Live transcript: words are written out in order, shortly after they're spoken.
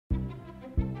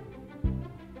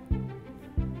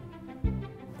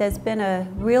There's been a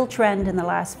real trend in the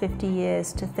last 50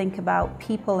 years to think about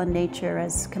people and nature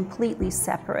as completely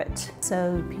separate.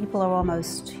 So people are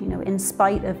almost, in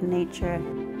spite of nature.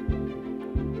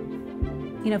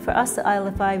 For us at Isle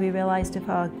of Eye, we realized if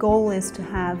our goal is to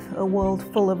have a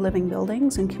world full of living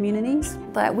buildings and communities,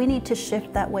 that we need to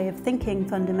shift that way of thinking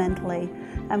fundamentally,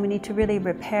 and we need to really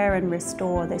repair and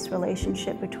restore this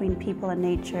relationship between people and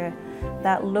nature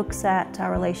that looks at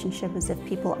our relationship as if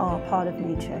people are part of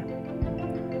nature.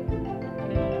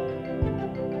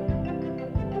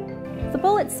 The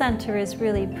Bullitt Center is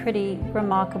really pretty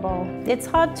remarkable. It's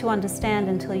hard to understand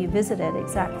until you visit it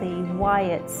exactly why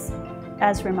it's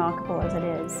as remarkable as it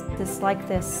is. It's like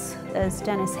this, as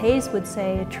Dennis Hayes would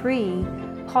say, a tree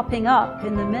popping up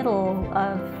in the middle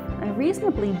of a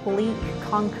reasonably bleak,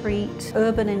 concrete,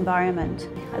 urban environment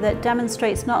that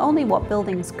demonstrates not only what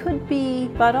buildings could be,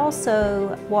 but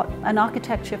also what an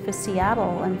architecture for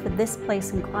Seattle and for this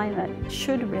place and climate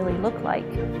should really look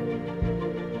like.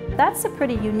 That's a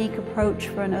pretty unique approach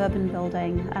for an urban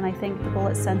building, and I think the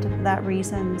Bullitt Center, for that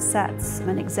reason, sets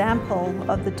an example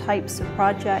of the types of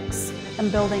projects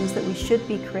and buildings that we should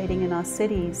be creating in our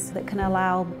cities that can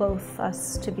allow both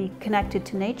us to be connected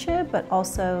to nature, but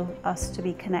also us to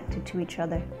be connected to each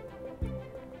other.